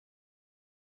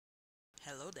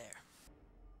Hello there.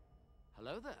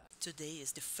 Hello there. Today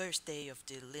is the first day of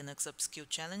the Linux Upskill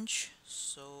Challenge,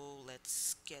 so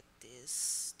let's get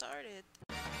this started.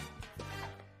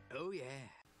 Oh yeah.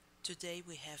 Today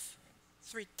we have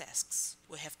 3 tasks.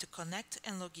 We have to connect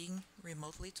and log in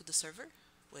remotely to the server.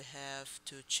 We have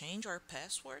to change our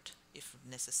password if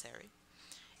necessary.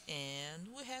 And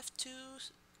we have to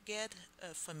get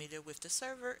familiar with the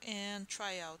server and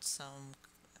try out some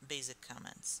basic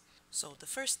commands. So the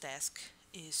first task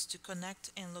is to connect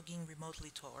and log in remotely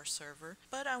to our server,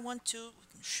 but I want to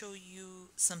show you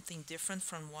something different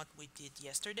from what we did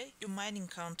yesterday. You might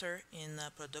encounter in a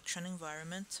production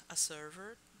environment a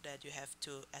server that you have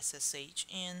to SSH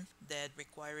in that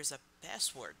requires a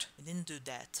password. We didn't do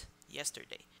that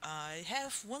yesterday. I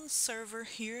have one server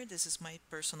here. This is my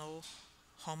personal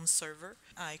home server.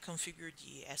 I configured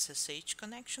the SSH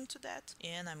connection to that,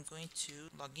 and I'm going to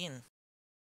log in.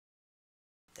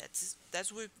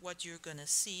 That's what you're gonna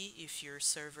see if your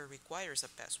server requires a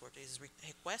password. Is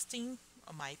requesting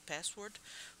my password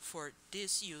for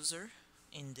this user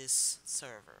in this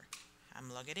server.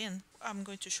 I'm logged in. I'm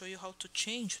going to show you how to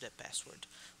change the password.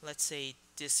 Let's say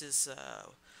this is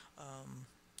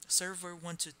server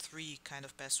 123 kind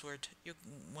of password. You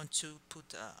want to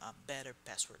put a better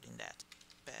password in that.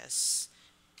 Passwd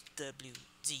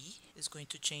is going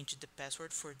to change the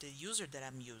password for the user that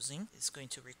I'm using. It's going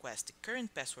to request the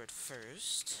current password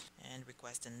first and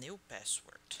request a new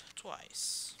password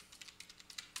twice.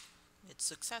 It's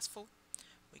successful.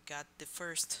 We got the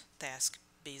first task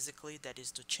basically, that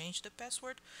is to change the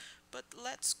password, but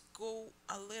let's go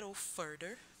a little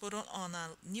further, put on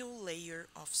a new layer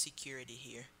of security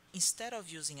here. Instead of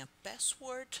using a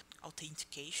password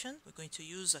authentication, we're going to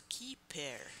use a key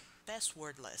pair,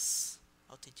 passwordless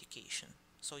authentication.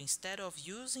 So instead of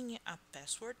using a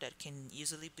password that can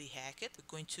easily be hacked, we're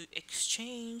going to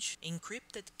exchange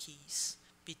encrypted keys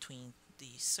between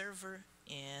the server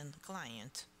and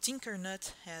client.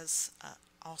 Tinkernut has an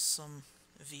awesome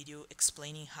video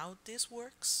explaining how this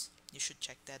works. You should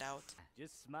check that out.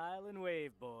 Just smile and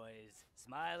wave, boys.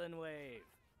 Smile and wave.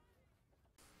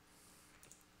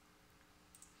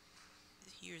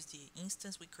 Here's the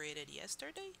instance we created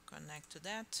yesterday. Connect to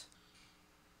that.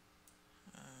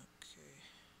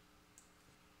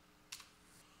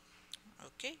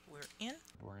 Okay, we're in.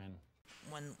 We're in.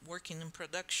 When working in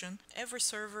production, every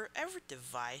server, every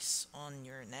device on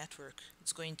your network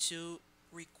is going to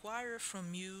require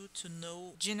from you to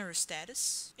know general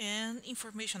status and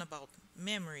information about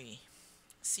memory,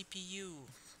 CPU,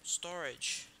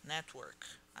 storage, network.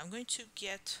 I'm going to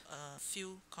get a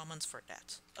few comments for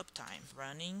that. Uptime,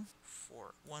 running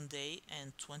for 1 day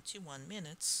and 21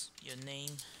 minutes. Your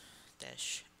name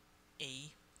dash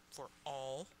A for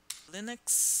all.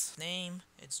 Linux name,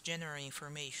 it's general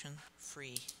information,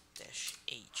 free dash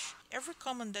H. Every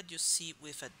command that you see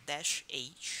with a dash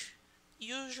H,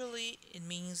 usually it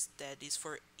means that it's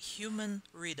for human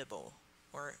readable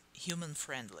or human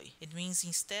friendly. It means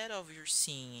instead of you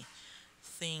seeing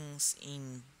things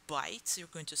in bytes, you're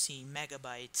going to see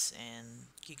megabytes and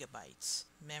gigabytes.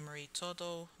 Memory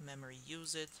total, memory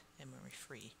used, and memory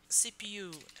free.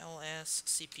 CPU, ls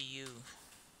CPU.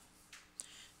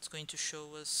 It's going to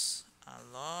show us a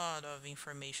lot of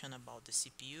information about the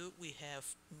CPU. We have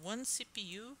one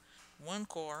CPU, one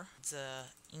core, the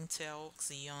Intel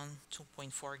Xeon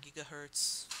 2.4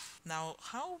 gigahertz. Now,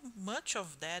 how much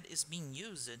of that is being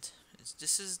used?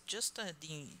 This is just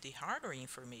the hardware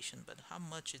information, but how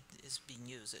much it is being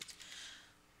used?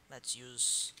 Let's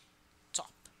use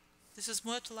top. This is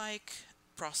much like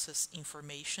process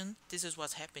information. This is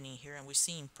what's happening here, and we're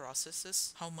seeing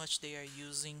processes, how much they are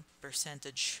using,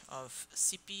 percentage of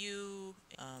CPU,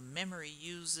 memory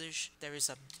usage. There is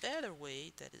a better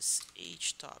way that is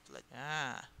htop.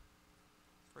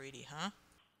 Pretty, huh?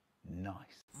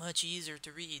 Nice. Much easier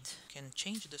to read. Can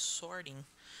change the sorting.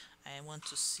 I want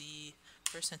to see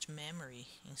percent memory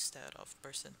instead of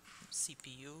percent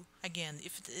CPU. Again,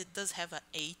 if it does have a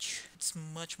H, it's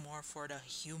much more for the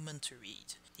human to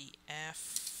read. The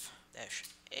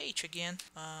F-H again,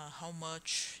 how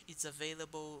much is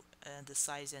available and the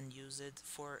size and use it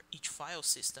for each file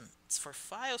system. It's for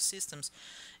file systems.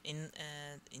 In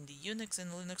the Unix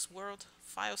and Linux world,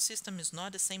 file system is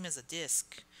not the same as a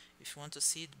disk. If you want to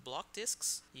see the block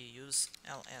disks, you use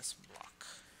ls block.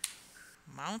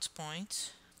 Mount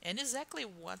point, and exactly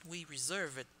what we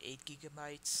reserve at 8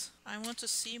 gigabytes. I want to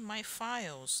see my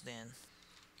files then.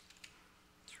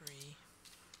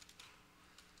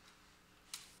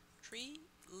 3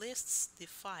 lists the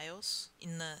files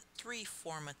in a 3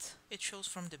 format. It shows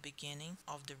from the beginning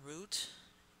of the root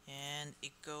and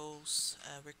it goes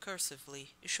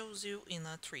recursively. It shows you in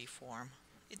a 3 form.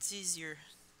 it's easier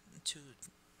to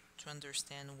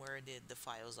understand where the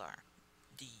files are.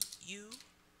 The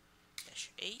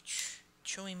U-H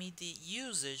showing me the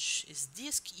usage is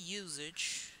disk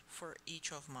usage for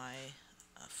each of my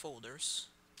folders.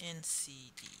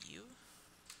 ncdu,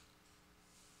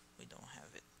 we don't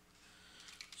have it.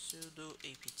 Sudo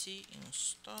apt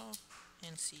install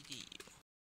ncdu.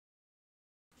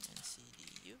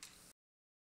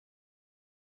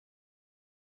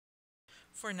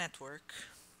 For network,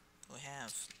 we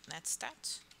have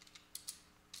netstat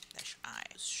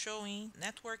 -i showing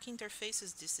network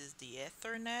interfaces. This is the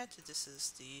Ethernet, this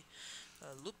is the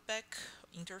loopback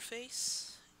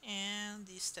interface, and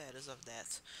the status of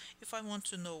that. If I want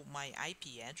to know my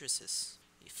IP addresses,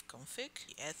 if config,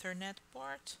 the Ethernet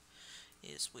part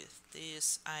is with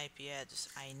this IP address,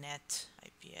 inet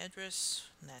IP address,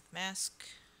 net mask,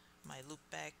 my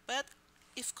loopback. But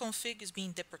if config is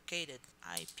being deprecated,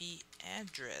 IP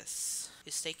address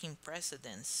is taking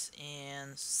precedence,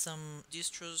 and some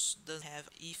distros don't have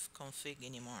if config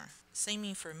anymore. Same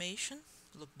information,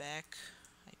 loopback,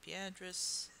 IP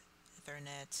address,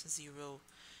 Ethernet 0,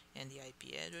 and the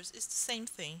IP address is the same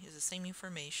thing, is the same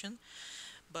information,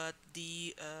 but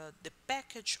the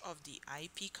package of the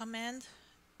IP command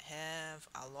have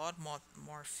a lot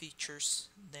more features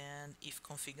than if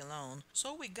config alone.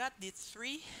 So we got the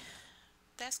 3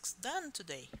 tasks done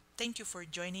today. Thank you for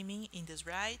joining me in this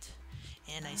ride,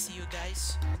 and I see you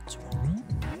guys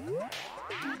tomorrow.